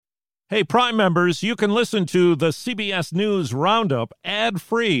Hey, Prime members, you can listen to the CBS News Roundup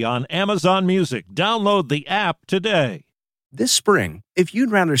ad-free on Amazon Music. Download the app today. This spring, if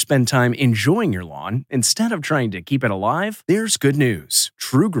you'd rather spend time enjoying your lawn instead of trying to keep it alive, there's good news.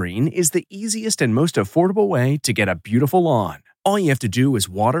 TruGreen is the easiest and most affordable way to get a beautiful lawn. All you have to do is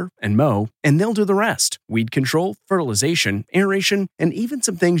water and mow, and they'll do the rest. Weed control, fertilization, aeration, and even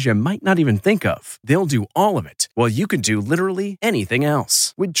some things you might not even think of. They'll do all of it, while you can do literally anything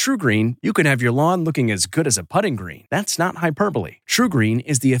else. With TruGreen, you can have your lawn looking as good as a putting green. That's not hyperbole. TruGreen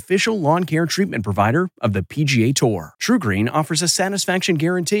is the official lawn care treatment provider of the PGA Tour. TruGreen offers a satisfaction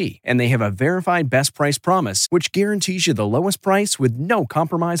guarantee, and they have a verified best price promise, which guarantees you the lowest price with no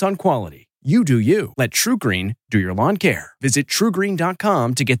compromise on quality. You do you. Let TruGreen do your lawn care. Visit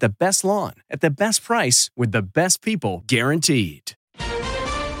TruGreen.com to get the best lawn at the best price with the best people guaranteed.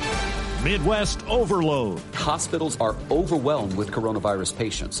 Midwest overload. Hospitals are overwhelmed with coronavirus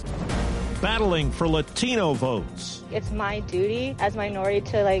patients. Battling for Latino votes. It's my duty as a minority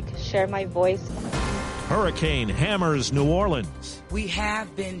to share my voice. Hurricane hammers New Orleans. We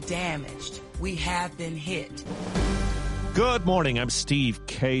have been damaged. We have been hit. Good morning, I'm Steve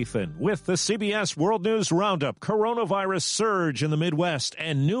Kathan with the CBS World News Roundup. Coronavirus surge in the Midwest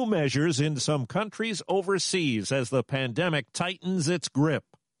and new measures in some countries overseas as the pandemic tightens its grip.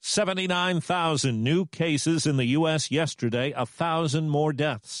 79,000 new cases in the U.S. yesterday, 1,000 more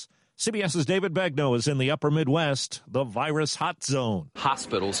deaths. CBS's David Begnaud is in the upper Midwest, the virus hot zone.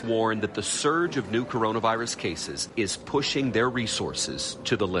 Hospitals warn that the surge of new coronavirus cases is pushing their resources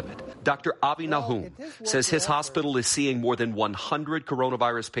to the limit. Dr. Avi Nahum says his hospital is seeing more than 100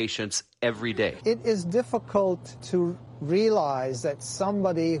 coronavirus patients every day. It is difficult to realize that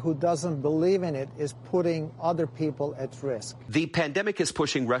somebody who doesn't believe in it is putting other people at risk. The pandemic is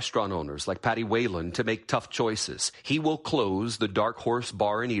pushing restaurant owners like Patty Whalen to make tough choices. He will close the Dark Horse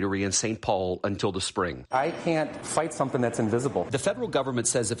Bar and Eatery in St. Paul until the spring. I can't fight something that's invisible. The federal government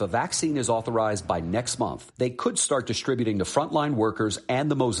says if a vaccine is authorized by next month, they could start distributing to frontline workers and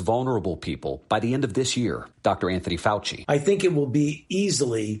the most vulnerable people by the end of this year. Dr. Anthony Fauci. I think it will be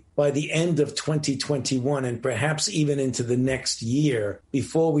easily by the end of 2021 and perhaps even into the next year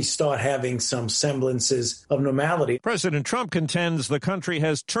before we start having some semblances of normality. President Trump contends the country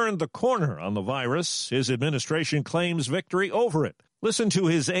has turned the corner on the virus. His administration claims victory over it. Listen to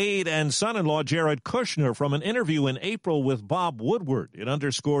his aide and son-in-law Jared Kushner from an interview in April with Bob Woodward. It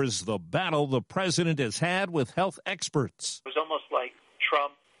underscores the battle the president has had with health experts. It was almost like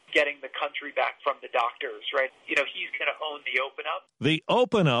Trump getting the country back from the doctors, right? He's going to own the open up. The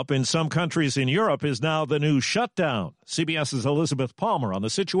open up in some countries in Europe is now the new shutdown. CBS's Elizabeth Palmer on the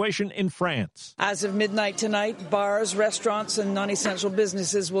situation in France. As of midnight tonight, bars, restaurants, and non-essential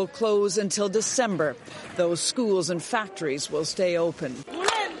businesses will close until December. Those schools and factories will stay open.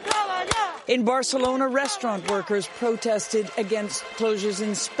 In Barcelona, restaurant workers protested against closures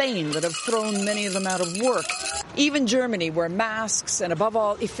in Spain that have thrown many of them out of work. Even Germany, where masks and, above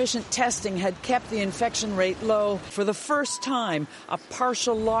all, efficient testing had kept the infection rate low. For the first time, a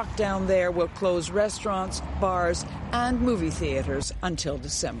partial lockdown there will close restaurants, bars, and movie theaters until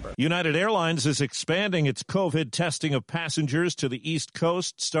December. United Airlines is expanding its COVID testing of passengers to the East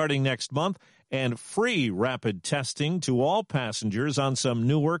Coast starting next month, and free rapid testing to all passengers on some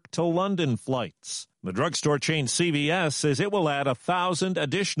Newark to London flights. The drugstore chain CVS says it will add 1,000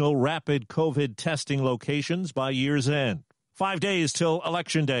 additional rapid COVID testing locations by year's end. 5 days till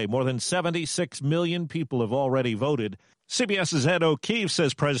Election Day. More than 76 million people have already voted. CBS's Ed O'Keefe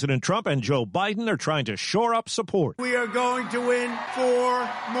says President Trump and Joe Biden are trying to shore up support. We are going to win 4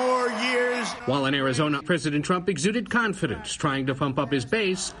 more years. While in Arizona, President Trump exuded confidence, trying to pump up his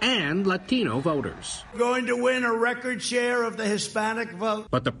base and Latino voters. We're going to win a record share of the Hispanic vote.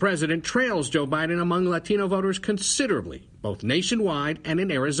 But the president trails Joe Biden among Latino voters considerably, both nationwide and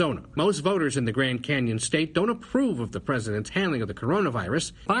in Arizona. Most voters in the Grand Canyon state don't approve of the president's handling of the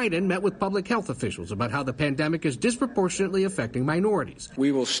coronavirus. Biden met with public health officials about how the pandemic is disproportionately affecting minorities.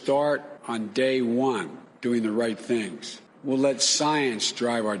 We will start on day one doing the right things. We'll let science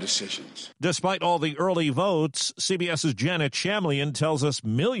drive our decisions. Despite all the early votes, CBS's Janet Shamlian tells us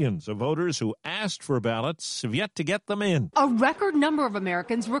millions of voters who asked for ballots have yet to get them in. A record number of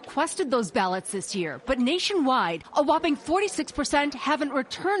Americans requested those ballots this year, but nationwide, a whopping 46% haven't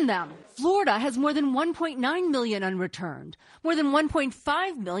returned them. Florida has more than 1.9 million unreturned, more than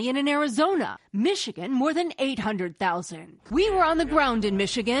 1.5 million in Arizona. Michigan, more than 800,000. We were on the ground in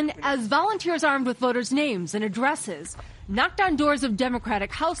Michigan as volunteers armed with voters' names and addresses knocked on doors of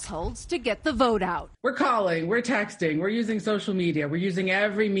Democratic households to get the vote out. We're calling, we're texting, we're using social media, we're using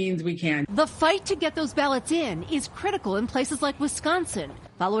every means we can. The fight to get those ballots in is critical in places like Wisconsin.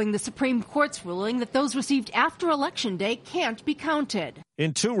 following the Supreme Court's ruling that those received after Election Day can't be counted.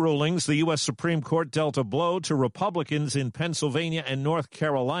 In two rulings, the U.S. Supreme Court dealt a blow to Republicans in Pennsylvania and North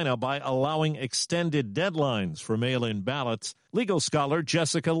Carolina by allowing extended deadlines for mail-in ballots. Legal scholar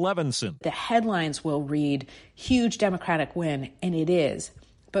Jessica Levinson. The headlines will read, huge Democratic win, and it is.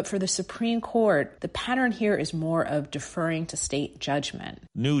 But for the Supreme Court, the pattern here is more of deferring to state judgment.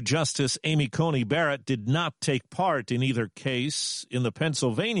 New Justice Amy Coney Barrett did not take part in either case. In the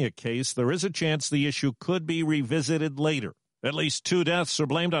Pennsylvania case, there is a chance the issue could be revisited later. At least 2 deaths are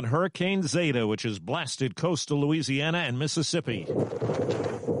blamed on Hurricane Zeta, which has blasted coastal Louisiana and Mississippi.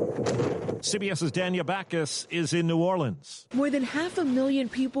 CBS's Dania Bacchus is in New Orleans. More than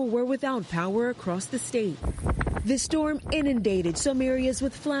 500,000 people were without power across the state. The storm inundated some areas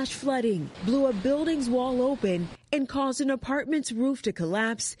with flash flooding, blew a building's wall open, and caused an apartment's roof to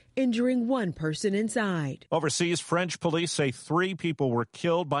collapse, injuring one person inside. Overseas, French police say 3 people were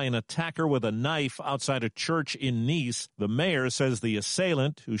killed by an attacker with a knife outside a church in Nice. The mayor says the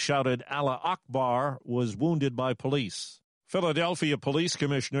assailant, who shouted Allah Akbar, was wounded by police. Philadelphia Police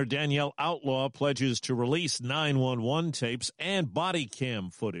Commissioner Danielle Outlaw pledges to release 911 tapes and body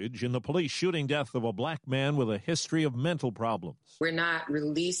cam footage in the police shooting death of a black man with a history of mental problems. We're not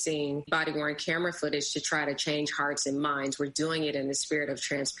releasing body-worn camera footage to try to change hearts and minds. We're doing it in the spirit of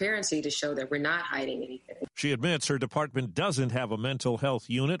transparency to show that we're not hiding anything. She admits her department doesn't have a mental health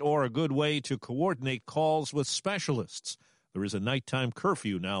unit or a good way to coordinate calls with specialists. There is a nighttime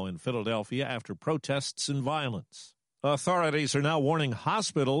curfew now in Philadelphia after protests and violence. Authorities are now warning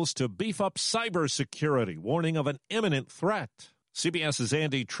hospitals to beef up cybersecurity, warning of an imminent threat. CBS's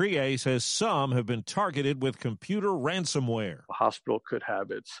Andy Trier says some have been targeted with computer ransomware. A hospital could have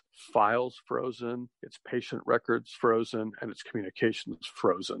its files frozen, its patient records frozen, and its communications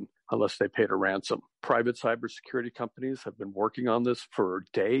frozen unless they paid a ransom. Private cybersecurity companies have been working on this for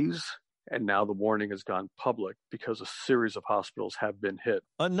days. And now the warning has gone public because a series of hospitals have been hit.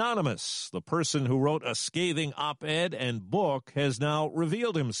 Anonymous, the person who wrote a scathing op-ed and book, has now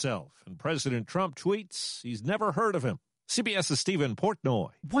revealed himself. And President Trump tweets he's never heard of him. CBS's Stephen Portnoy.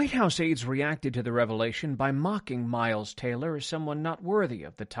 White House aides reacted to the revelation by mocking Miles Taylor as someone not worthy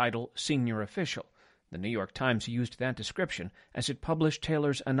of the title senior official. The New York Times used that description as it published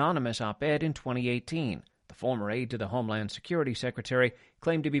Taylor's anonymous op-ed in 2018. The former aide to the Homeland Security Secretary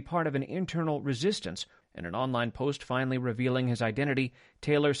claimed to be part of an internal resistance. In an online post finally revealing his identity,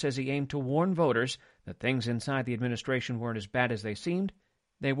 Taylor says he aimed to warn voters that things inside the administration weren't as bad as they seemed.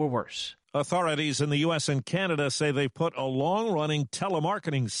 They were worse. Authorities in the U.S. and Canada say they put a long-running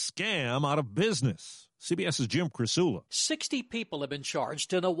telemarketing scam out of business. CBS's Jim Crisula. 60 people have been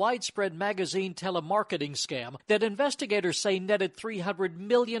charged in a widespread magazine telemarketing scam that investigators say netted $300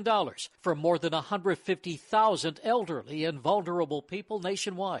 million for more than 150,000 elderly and vulnerable people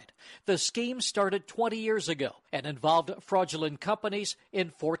nationwide. The scheme started 20 years ago and involved fraudulent companies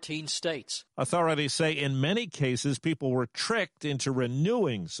in 14 states. Authorities say in many cases people were tricked into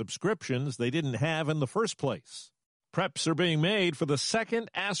renewing subscriptions they didn't have in the first place. Preps are being made for the second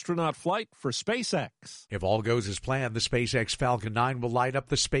astronaut flight for SpaceX. If all goes as planned, the SpaceX Falcon 9 will light up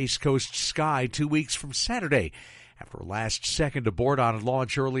the Space Coast sky 2 weeks from Saturday. After a last-second abort on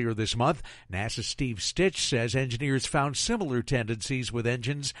launch earlier this month, NASA's Steve Stitch says engineers found similar tendencies with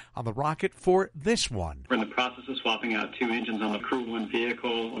engines on the rocket for this one. We're in the process of swapping out 2 engines on the Crew 1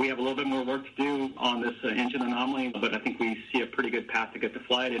 vehicle. We have a little bit more work to do on this engine anomaly, but I think we see a pretty good path to get to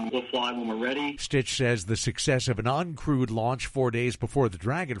flight, and we'll fly when we're ready. Stitch says the success of an uncrewed launch 4 days before the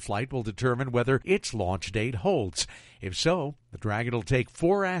Dragon flight will determine whether its launch date holds. If so, the Dragon will take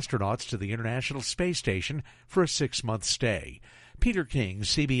 4 astronauts to the International Space Station for a 6-month stay. Peter King,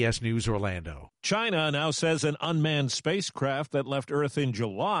 CBS News, Orlando. China now says an unmanned spacecraft that left Earth in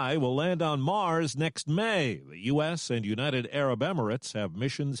July will land on Mars next May. The U.S. and United Arab Emirates have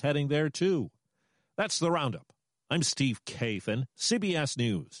missions heading there, too. That's the Roundup. I'm Steve Kathan, CBS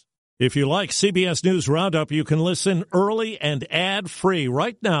News. If you like CBS News Roundup, you can listen early and ad-free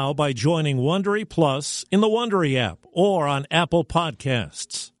right now by joining Wondery Plus in the Wondery app or on Apple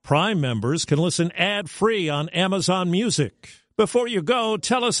Podcasts. Prime members can listen ad-free on Amazon Music. Before you go,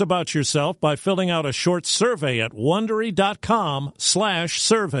 tell us about yourself by filling out a short survey at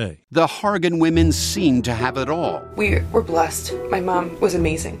Wondery.com/survey. The Hargan women seemed to have it all. We were blessed. My mom was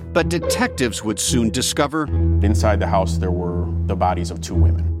amazing. But detectives would soon discover... inside the house, there were the bodies of 2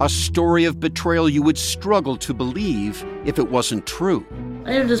 women. A story of betrayal you would struggle to believe if it wasn't true.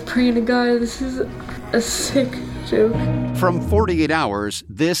 I am just praying to God, this is a sick joke. From 48 Hours,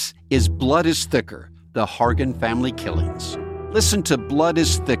 this is Blood is Thicker, the Hargan Family Killings. Listen to Blood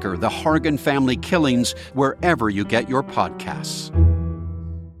is Thicker, the Hargan Family Killings, wherever you get your podcasts.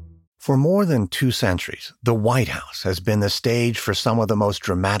 For more than 2 centuries, the White House has been the stage for some of the most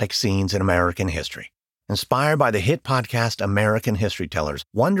dramatic scenes in American history. Inspired by the hit podcast American History Tellers,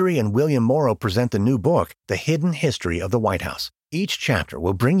 Wondery and William Morrow present the new book, The Hidden History of the White House. Each chapter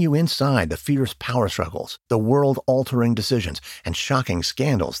will bring you inside the fierce power struggles, the world-altering decisions, and shocking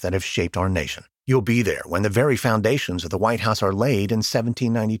scandals that have shaped our nation. You'll be there when the very foundations of the White House are laid in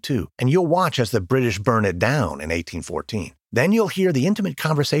 1792, and you'll watch as the British burn it down in 1814. Then you'll hear the intimate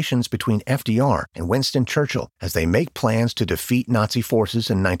conversations between FDR and Winston Churchill as they make plans to defeat Nazi forces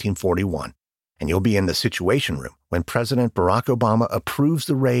in 1941. And you'll be in the Situation Room when President Barack Obama approves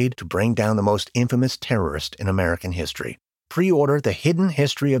the raid to bring down the most infamous terrorist in American history. Pre-order The Hidden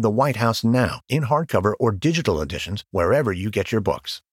History of the White House now in hardcover or digital editions wherever you get your books.